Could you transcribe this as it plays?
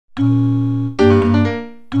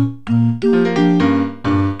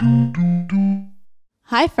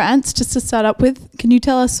Hi Franz, just to start up with, can you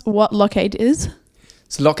tell us what Lock8 is?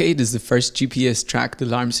 So Lock8 is the first GPS-tracked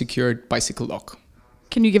alarm-secured bicycle lock.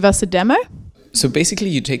 Can you give us a demo? So basically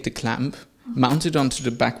you take the clamp, mount it onto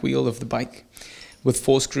the back wheel of the bike with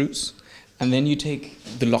 4 screws, and then you take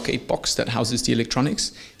the Lock8 box that houses the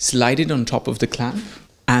electronics, slide it on top of the clamp,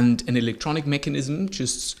 and an electronic mechanism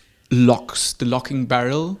just locks the locking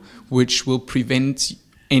barrel, which will prevent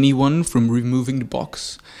anyone from removing the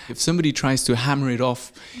box. If somebody tries to hammer it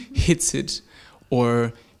off, hits it,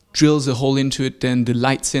 or drills a hole into it, then the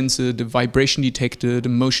light sensor, the vibration detector, the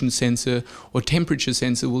motion sensor, or temperature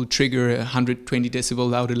sensor will trigger a 120 decibel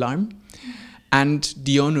loud alarm. And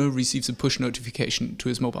the owner receives a push notification to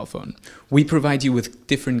his mobile phone. We provide you with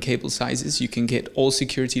different cable sizes. You can get all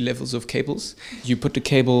security levels of cables. You put the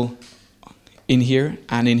cable in here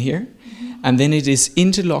and in here, and then it is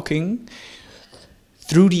interlocking.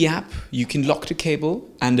 Through the app, you can lock the cable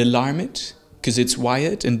and alarm it because it's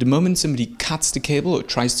wired, and the moment somebody cuts the cable or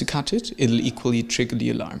tries to cut it, it'll equally trigger the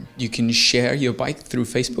alarm. You can share your bike through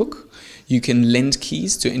Facebook, you can lend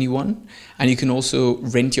keys to anyone, and you can also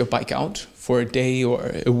rent your bike out for a day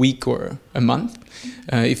or a week or a month.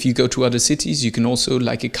 If you go to other cities, you can also,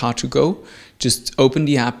 like a car to go, just open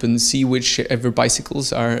the app and see whichever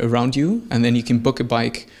bicycles are around you, and then you can book a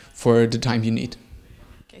bike for the time you need.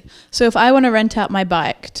 So if I want to rent out my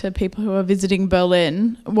bike to people who are visiting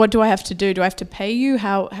Berlin, what do I have to do? Do I have to pay you?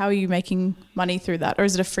 How are you making money through that? Or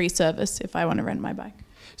is it a free service if I want to rent my bike?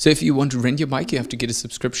 So if you want to rent your bike, you have to get a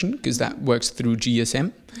subscription because that works through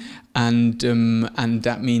GSM. And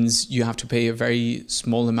that means you have to pay a very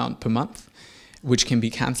small amount per month, which can be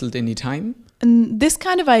cancelled anytime. And this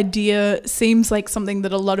kind of idea seems like something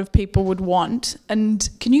that a lot of people would want. And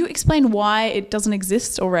can you explain why it doesn't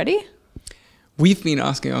exist already? We've been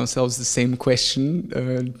asking ourselves the same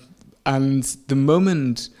question, and the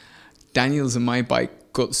moment Daniel's and my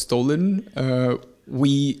bike got stolen,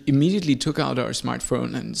 we immediately took out our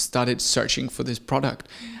smartphone and started searching for this product.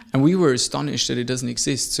 And we were astonished that it doesn't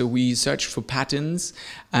exist. So we searched for patents,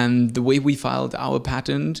 and the way we filed our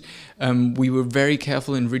patent, we were very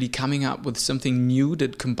careful in really coming up with something new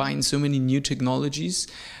that combines so many new technologies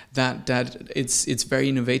that it's very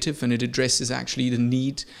innovative, and it addresses actually the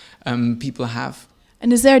need people have.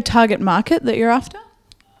 And is there a target market that you're after?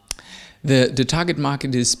 The target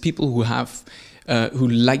market is people who have who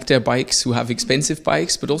like their bikes, who have expensive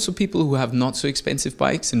bikes, but also people who have not so expensive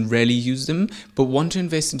bikes and rarely use them, but want to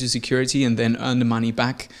invest into security and then earn the money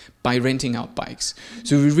back by renting out bikes.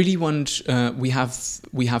 So we really want, we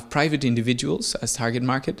have private individuals as target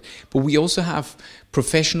market, but we also have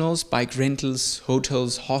professionals, bike rentals,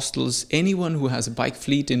 hotels, hostels, anyone who has a bike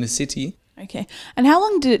fleet in a city. Okay. And how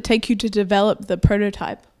long did it take you to develop the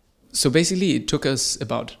prototype? So basically it took us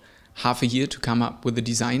about half a year to come up with the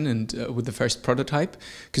design and with the first prototype,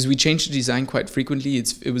 because we changed the design quite frequently.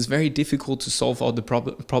 It was very difficult to solve all the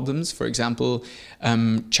problems. For example,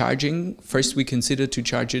 charging. First we considered to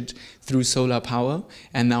charge it through solar power,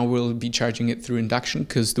 and now we'll be charging it through induction,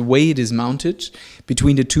 because the way it is mounted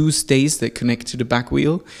between the 2 stays that connect to the back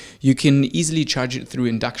wheel, you can easily charge it through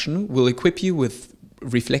induction. We'll equip you with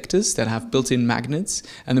reflectors that have built-in magnets,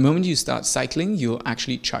 and the moment you start cycling, you're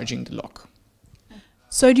actually charging the lock.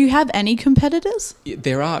 So do you have any competitors?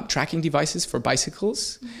 There are tracking devices for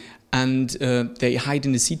bicycles, and they hide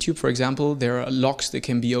in the seat tube, for example. There are locks that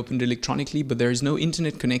can be opened electronically, but there is no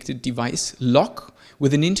internet-connected device lock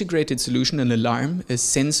with an integrated solution, an alarm, a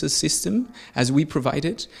sensor system, as we provide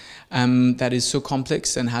it, that is so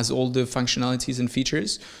complex and has all the functionalities and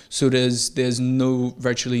features. So there's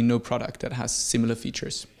virtually no product that has similar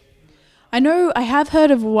features. I have heard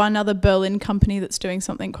of one other Berlin company that's doing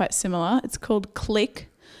something quite similar. It's called Click.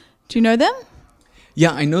 Do you know them?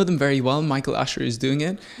 Yeah, I know them very well. Michael Usher is doing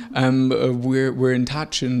it. We're in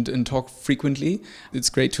touch and talk frequently. It's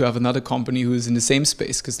great to have another company who is in the same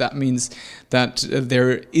space, because that means that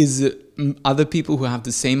there is other people who have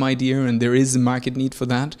the same idea, and there is a market need for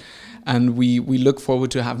that. And we look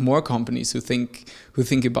forward to have more companies who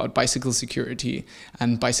think about bicycle security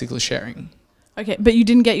and bicycle sharing. Okay, but you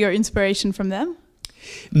didn't get your inspiration from them?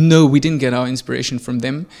 No, we didn't get our inspiration from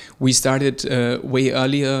them. We started way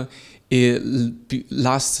earlier,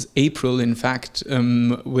 last April, in fact,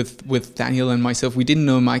 with Daniel and myself. We didn't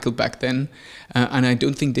know Michael back then, and I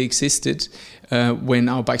don't think they existed when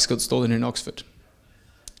our bikes got stolen in Oxford.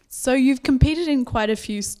 So you've competed in quite a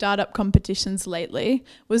few startup competitions lately.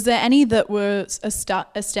 Was there any that were a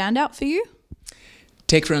standout for you?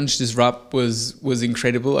 TechCrunch Disrupt was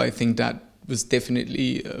incredible. I think that was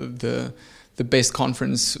definitely the the best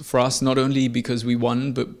conference for us, not only because we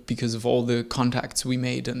won, but because of all the contacts we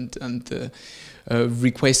made and the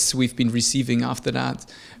requests we've been receiving after that.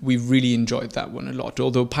 We really enjoyed that one a lot.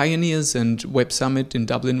 Although Pioneers and Web Summit in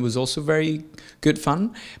Dublin was also very good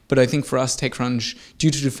fun, but I think for us TechCrunch,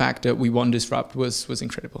 due to the fact that we won Disrupt, was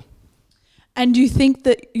incredible. And do you think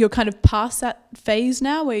that you're kind of past that phase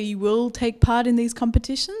now where you will take part in these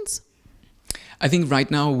competitions? I think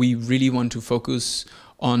right now we really want to focus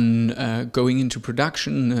on going into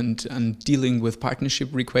production and dealing with partnership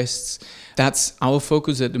requests. That's our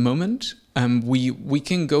focus at the moment. We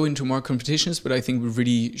can go into more competitions, but I think we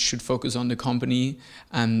really should focus on the company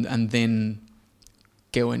and then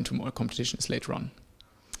go into more competitions later on.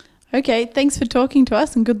 Okay, thanks for talking to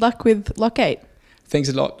us and good luck with Lock8. Thanks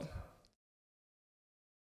a lot.